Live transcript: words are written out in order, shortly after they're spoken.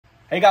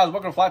Hey guys,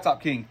 welcome to Flat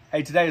Top King.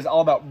 Hey, today is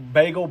all about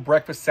bagel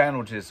breakfast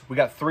sandwiches. We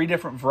got 3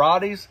 different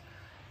varieties.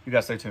 You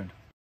guys stay tuned.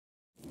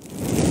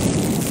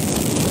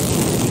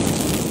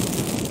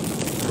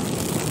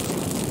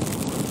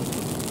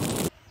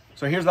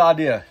 So here's the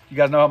idea. You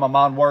guys know how my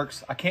mind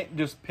works. I can't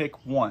just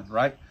pick one,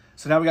 right?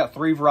 So now we got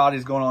 3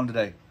 varieties going on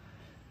today.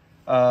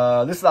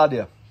 This is the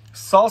idea.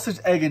 Sausage,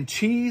 egg, and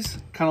cheese,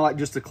 kind of like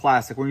just a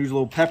classic. We're gonna use a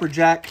little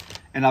pepperjack,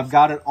 and I've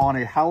got it on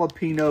a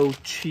jalapeno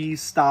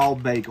cheese style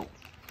bagel,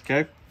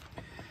 okay?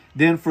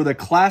 Then for the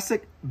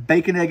classic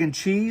bacon, egg, and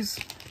cheese,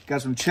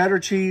 got some cheddar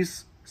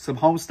cheese, some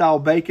home style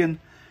bacon,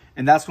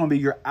 and that's gonna be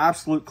your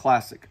absolute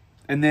classic.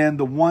 And then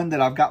the one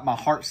that I've got my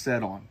heart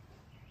set on,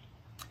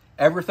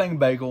 everything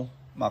bagel,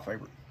 my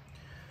favorite.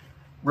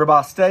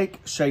 Ribeye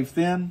steak, shaved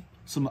thin,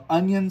 some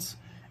onions,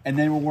 and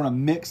then we're gonna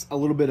mix a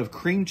little bit of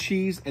cream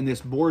cheese and this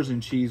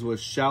Boursin cheese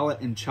with shallot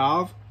and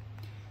chive.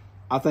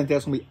 I think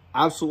that's gonna be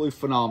absolutely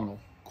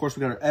phenomenal. Of course, we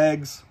got our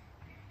eggs,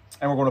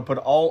 and we're gonna put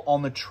it all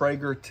on the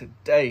Traeger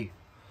today.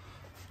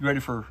 You ready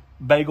for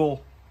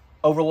bagel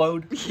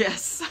overload?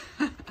 Yes.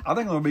 I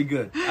think it'll be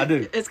good. I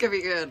do. It's going to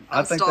be good.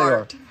 I think they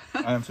are.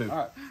 I am too. All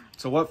right.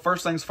 So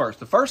first things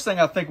first. The first thing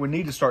I think we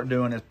need to start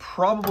doing is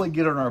probably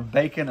getting our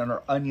bacon and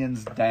our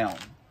onions down.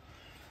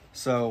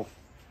 So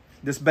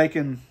this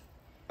bacon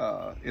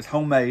is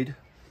homemade.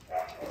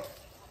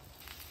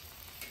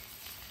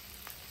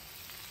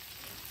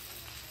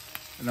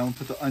 And I'm going to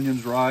put the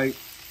onions right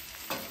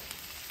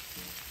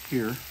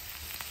here,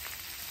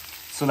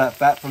 so that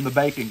fat from the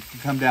bacon can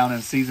come down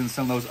and season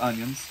some of those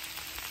onions.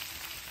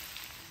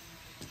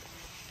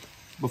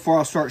 Before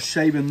I start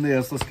shaving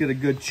this, let's get a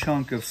good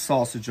chunk of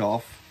sausage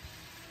off.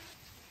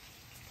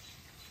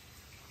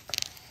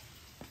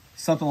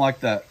 Something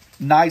like that.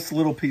 Nice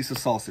little piece of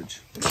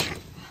sausage.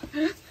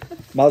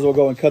 Might as well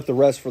go and cut the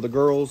rest for the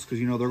girls, because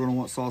you know they're going to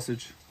want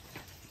sausage.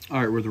 All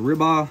right, with the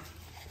ribeye,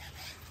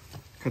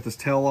 cut this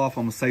tail off.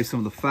 I'm going to save some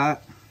of the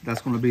fat.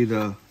 That's going to be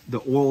the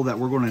oil that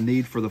we're going to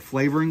need for the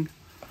flavoring.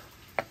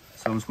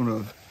 So I'm just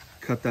going to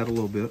cut that a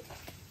little bit.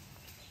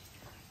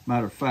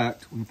 Matter of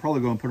fact, we can probably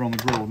go and put it on the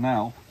griddle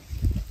now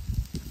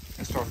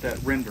and start that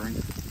rendering.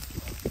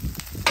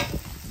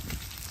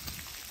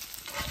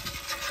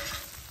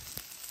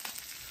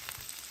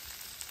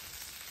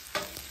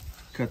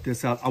 Cut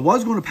this out. I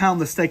was going to pound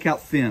the steak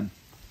out thin,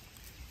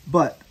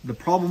 but the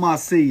problem I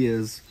see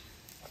is,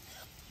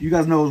 you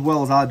guys know as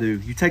well as I do,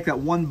 you take that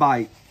one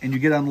bite and you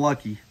get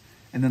unlucky,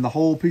 and then the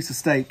whole piece of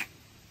steak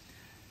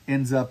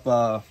ends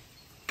up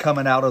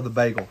coming out of the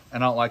bagel,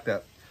 and I don't like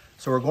that.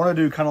 So we're going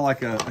to do kind of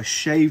like a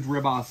shaved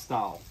ribeye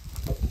style.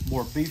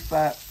 More beef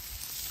fat.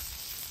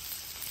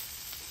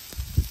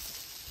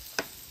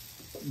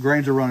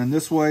 Grains are running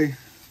this way,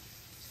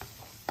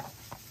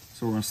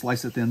 so we're going to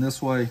slice it thin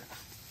this way.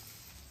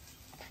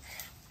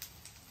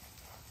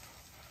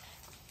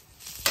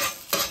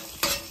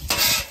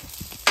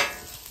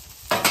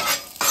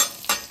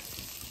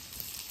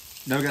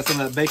 Now we got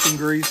some of that bacon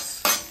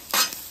grease.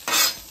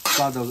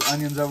 Slide those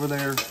onions over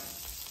there.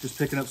 Just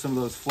picking up some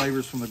of those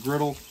flavors from the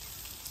griddle.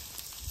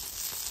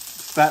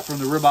 Fat from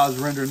the ribeye is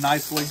rendered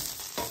nicely.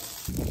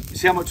 You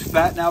see how much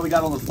fat now we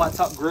got on the flat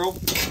top grill?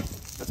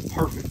 That's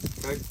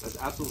perfect, okay? That's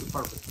absolutely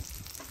perfect.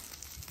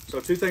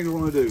 So 2 things we're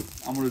gonna do.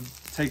 I'm gonna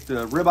take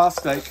the ribeye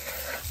steak,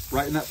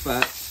 right in that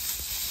fat,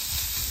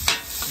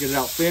 get it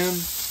out thin.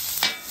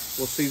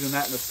 We'll season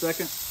that in a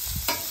second.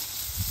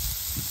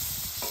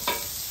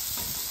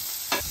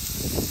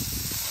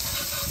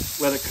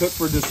 Let it cook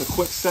for just a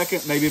quick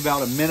second, maybe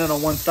about a minute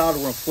on one side.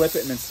 We're gonna flip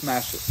it and then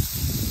smash it.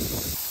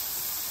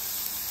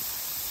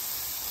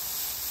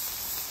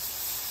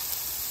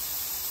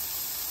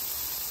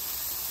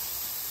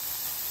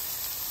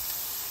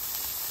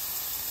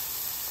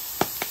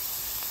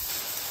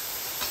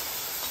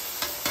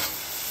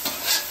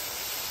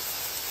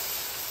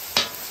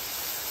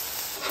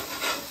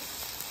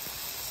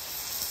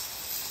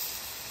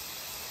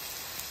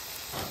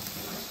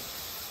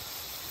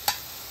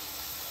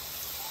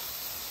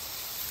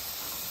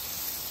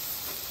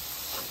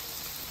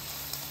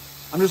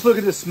 I'm just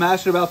looking to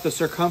smash it about the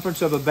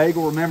circumference of a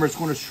bagel. Remember, it's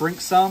going to shrink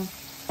some.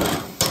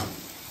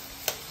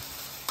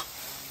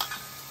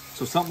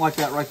 So something like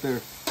that right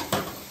there.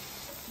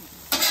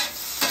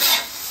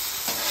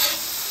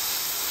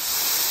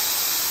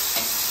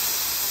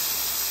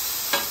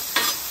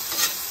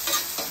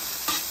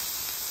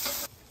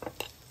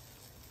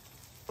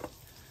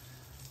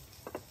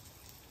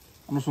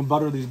 I'm just going to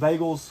butter these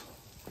bagels,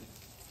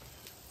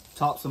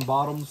 tops and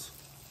bottoms.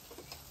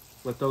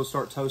 Let those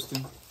start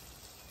toasting.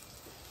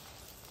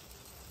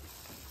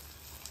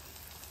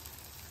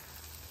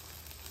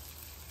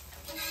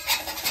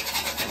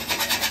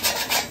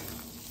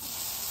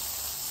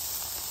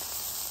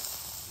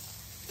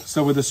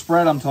 So with the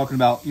spread I'm talking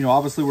about, you know,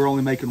 obviously we're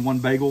only making 1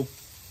 bagel.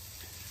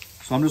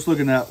 So I'm just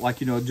looking at,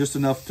 like, you know, just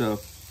enough to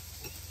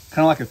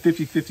kind of like a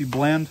 50-50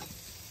 blend.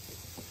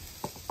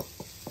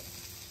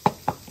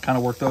 Kind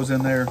of work those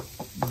in there.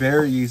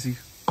 Very easy.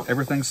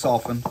 Everything's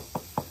softened.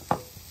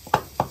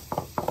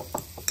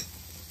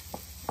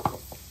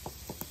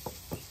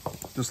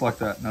 Just like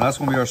that. Now that's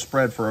gonna be our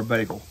spread for our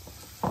bagel.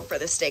 For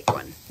the steak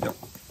one. Yep.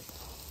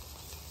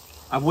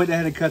 I went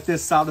ahead and cut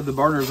this side of the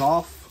burners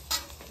off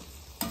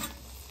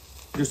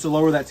just to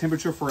lower that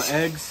temperature for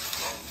eggs.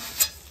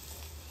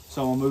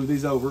 So I'll move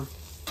these over.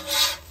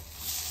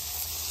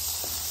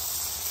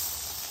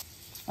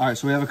 All right,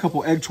 so we have a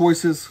couple egg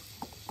choices.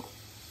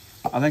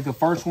 I think the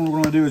first one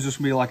we're gonna do is just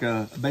gonna be like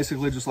a,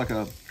 basically just like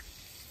a,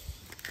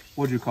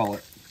 what'd you call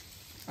it?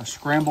 A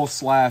scramble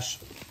slash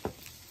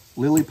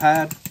lily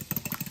pad.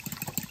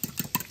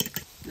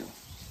 Yeah.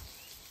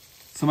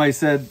 Somebody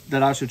said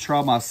that I should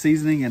try my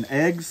seasoning and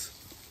eggs.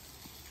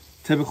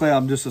 Typically,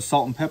 I'm just a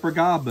salt and pepper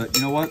guy, but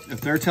you know what?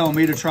 If they're telling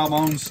me to try my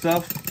own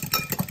stuff,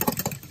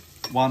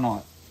 why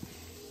not?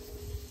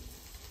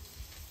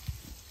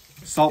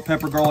 Salt,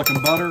 pepper, garlic,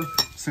 and butter.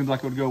 Seems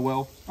like it would go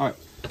well. All right,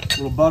 a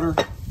little butter.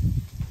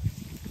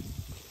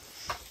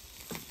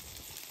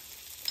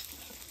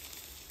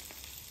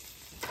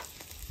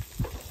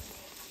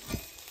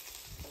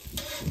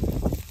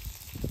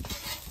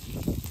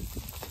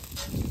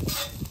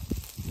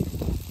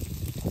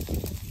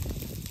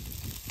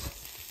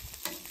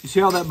 You see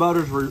how that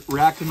butter's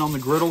reacting on the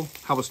griddle?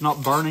 How it's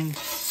not burning?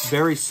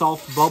 Very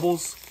soft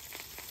bubbles.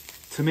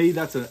 To me,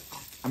 that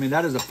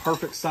is a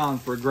perfect sign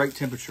for a great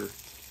temperature.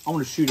 I'm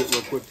gonna shoot it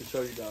real quick to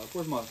show you guys.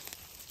 Where's my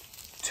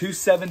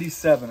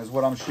 277 is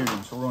what I'm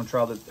shooting. So we're gonna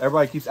try this.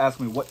 Everybody keeps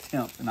asking me what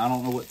temp, and I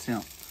don't know what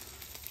temp.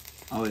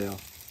 Oh yeah.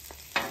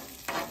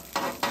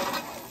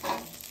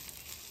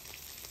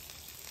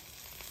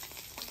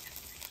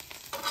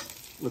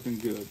 Looking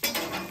good.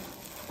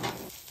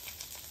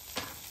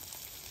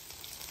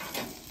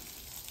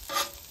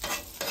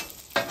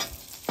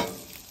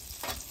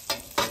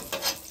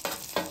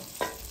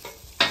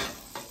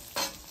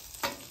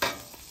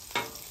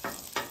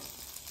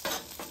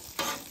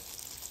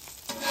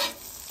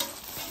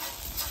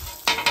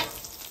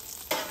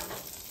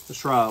 Let's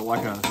try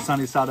like a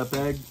sunny side up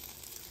egg.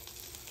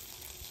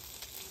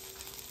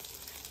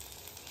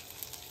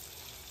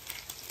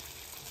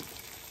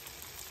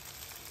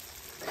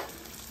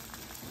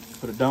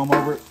 Put a dome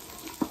over it.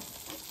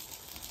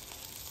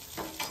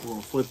 We're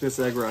gonna flip this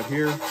egg right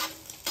here.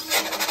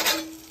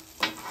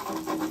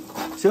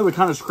 See how we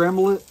kind of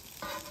scramble it?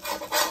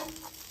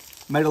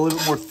 Made it a little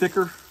bit more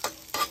thicker.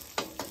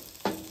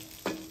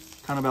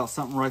 Kind of about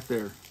something right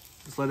there.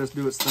 Just let us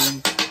do its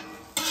thing.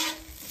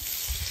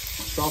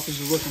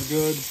 Sausage is looking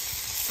good.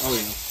 Oh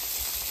yeah.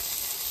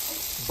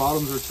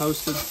 Bottoms are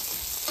toasted.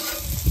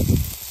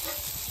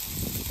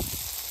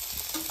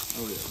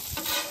 Oh yeah.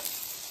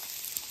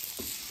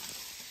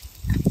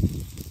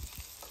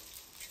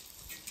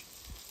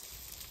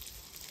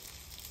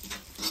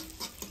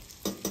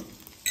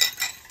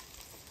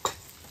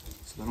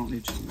 So I don't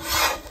need cheese.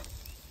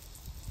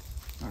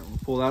 All right, we'll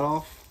pull that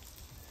off.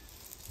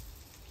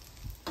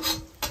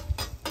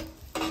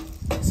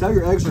 See how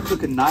your eggs are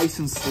cooking nice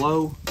and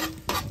slow?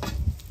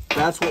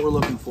 That's what we're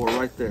looking for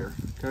right there,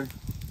 okay?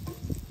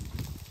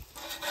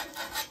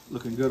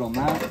 Looking good on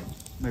that.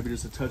 Maybe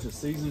just a touch of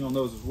seasoning on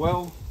those as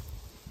well.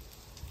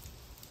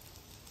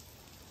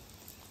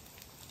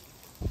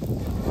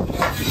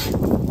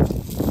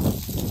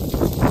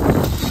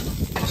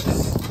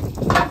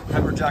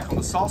 Pepperjack on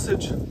the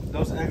sausage.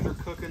 Those eggs are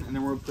cooking, and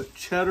then we're gonna put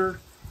cheddar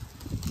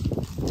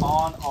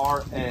on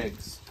our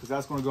eggs because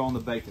that's gonna go on the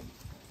bacon.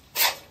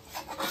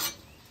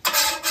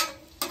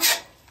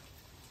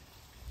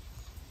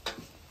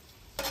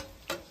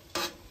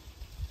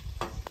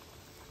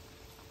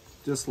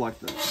 Just like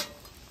that.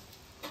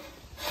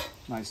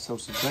 Nice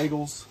toasted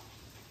bagels.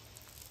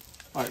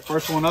 All right,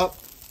 first one up,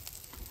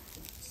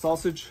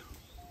 sausage.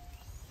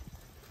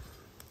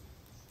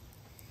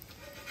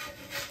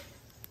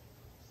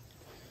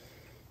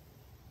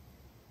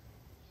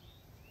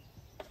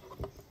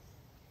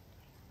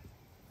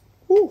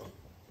 Woo.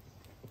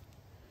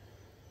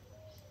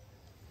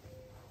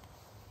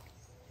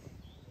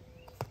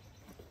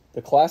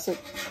 The classic.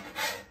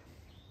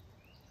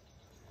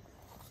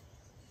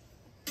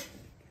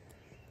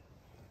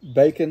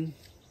 Bacon.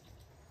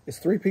 It's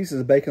 3 pieces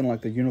of bacon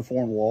like the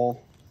uniform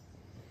wall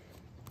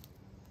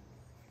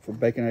for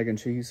bacon, egg, and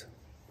cheese.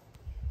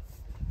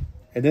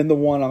 And then the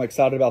one I'm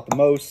excited about the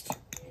most.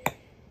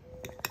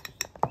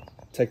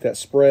 Take that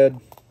spread.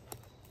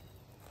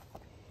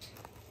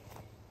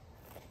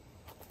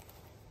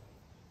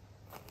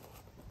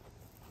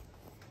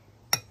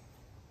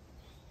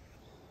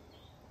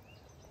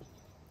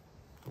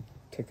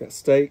 Take that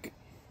steak.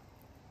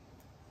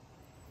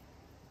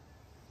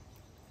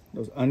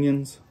 Those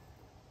onions.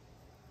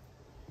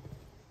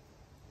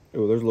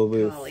 Oh, there's a little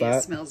bit of fat.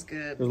 It smells good.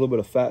 There's a little bit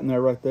of fat in there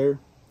right there.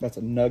 That's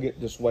a nugget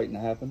just waiting to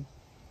happen.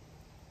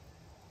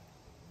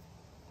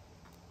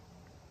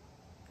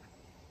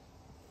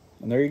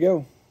 And there you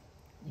go.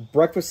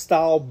 Breakfast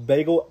style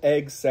bagel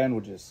egg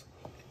sandwiches.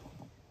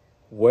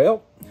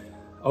 Well,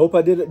 I hope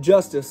I did it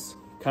justice.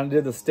 Kind of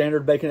did the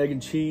standard bacon, egg,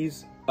 and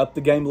cheese. Up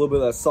the game a little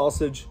bit of that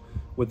sausage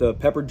with the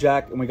pepper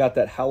jack. And we got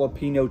that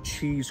jalapeno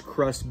cheese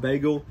crust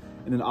bagel.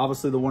 And then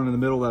obviously the one in the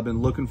middle that I've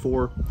been looking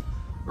for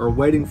or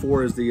waiting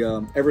for is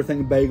the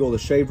everything bagel, the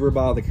shaved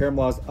ribeye, the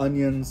caramelized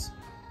onions,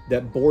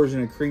 that Boursin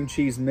and cream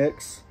cheese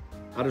mix.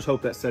 I just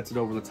hope that sets it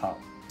over the top.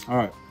 All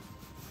right.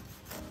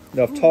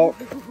 Enough talk.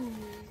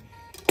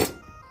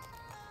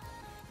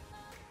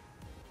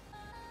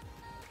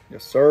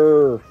 Yes,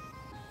 sir.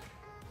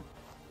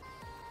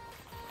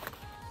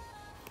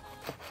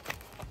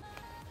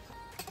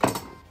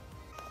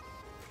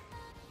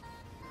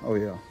 Oh,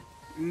 yeah.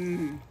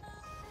 Mmm.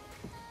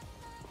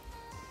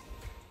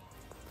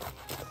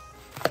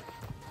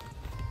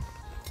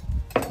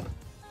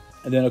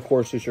 And then, of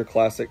course, just your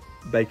classic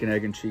bacon,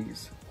 egg, and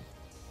cheese.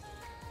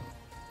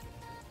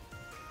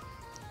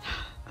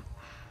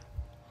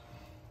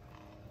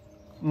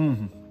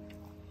 Mmm.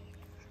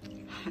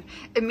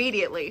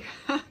 Immediately.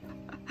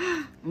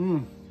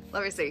 Mmm.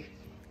 Let me see.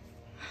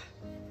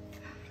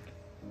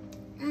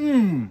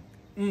 Mmm.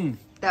 Mmm.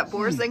 That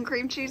Boursin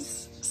cream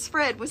cheese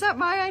spread, was that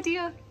my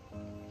idea?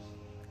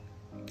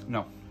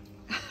 No.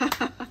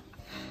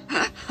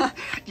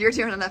 You're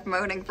doing enough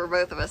moaning for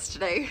both of us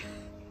today.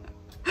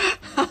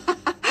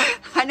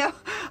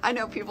 I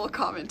know people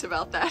comment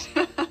about that.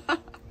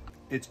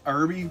 It's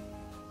herby.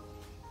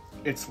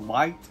 It's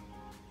light.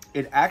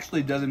 It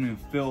actually doesn't even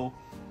feel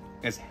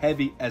as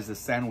heavy as the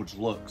sandwich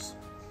looks.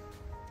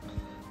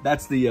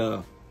 That's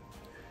the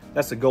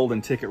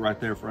golden ticket right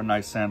there for a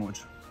nice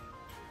sandwich.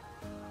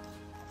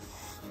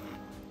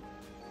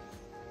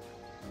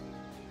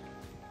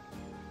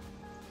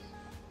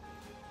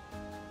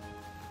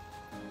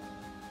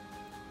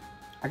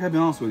 I gotta be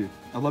honest with you.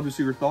 I'd love to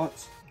see your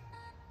thoughts.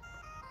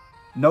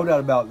 No doubt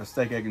about it, the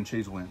steak, egg, and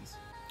cheese wins.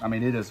 I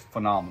mean, it is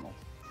phenomenal.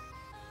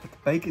 But the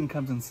bacon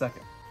comes in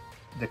second.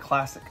 The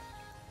classic.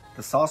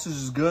 The sausage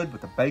is good,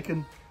 but the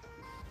bacon,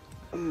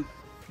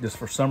 just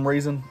for some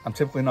reason, I'm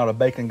typically not a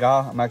bacon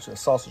guy. I'm actually a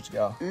sausage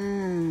guy.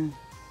 Mmm.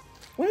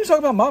 When are you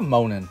talking about my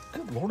moaning?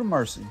 Good Lord of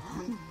mercy.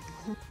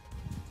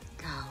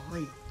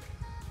 Golly.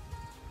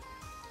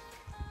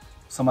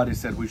 Somebody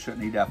said we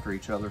shouldn't eat after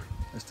each other.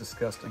 It's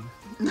disgusting.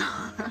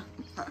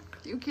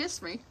 You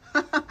kissed me.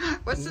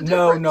 What's the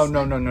No, difference?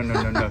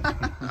 no.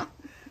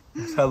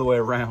 It's the other way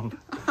around.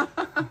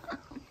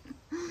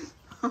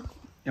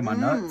 Am I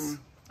nuts?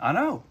 I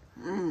know.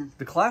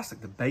 The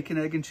classic, the bacon,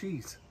 egg, and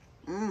cheese.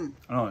 I don't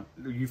know.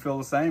 Do you feel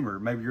the same, or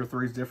maybe your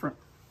three's different?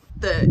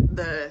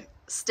 The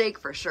steak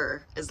for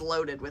sure is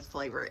loaded with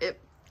flavor.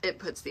 It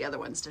puts the other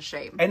ones to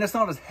shame. And it's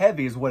not as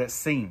heavy as what it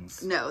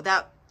seems. No,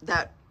 that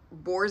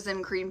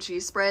Boursin cream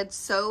cheese spread,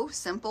 so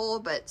simple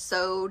but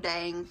so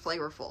dang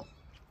flavorful.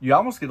 You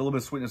almost get a little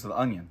bit of sweetness of the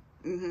onion.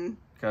 Mm-hmm.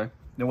 Okay.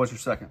 Then what's your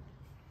second?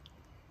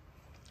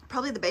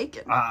 Probably the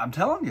bacon. I'm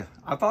telling you.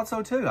 I thought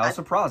so too. I was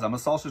surprised. I'm a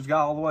sausage guy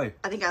all the way.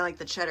 I think I like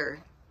the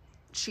cheddar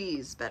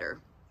cheese better,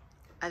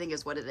 I think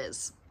is what it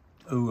is.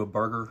 Ooh, a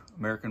burger,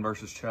 American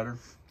versus cheddar.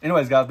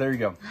 Anyways, guys, there you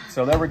go.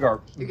 So there we go.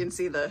 You can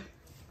see the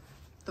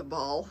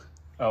ball.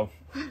 Oh.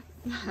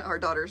 Our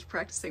daughter's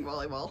practicing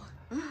volleyball.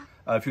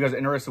 If you guys are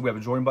interested, we have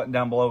a join button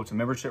down below. It's a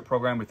membership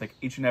program. We thank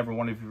each and every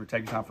one of you for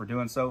taking time for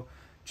doing so.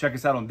 Check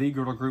us out on the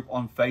Griddle group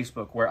on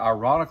Facebook, where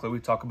ironically we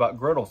talk about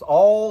griddles,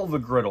 all the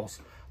griddles,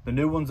 the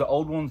new ones, the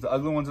old ones, the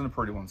ugly ones, and the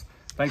pretty ones.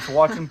 Thanks for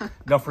watching.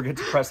 Don't forget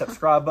to press that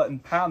subscribe button,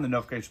 pound the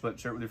notification button,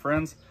 share it with your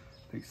friends.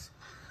 Peace.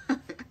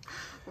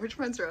 Which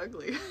ones are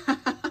ugly?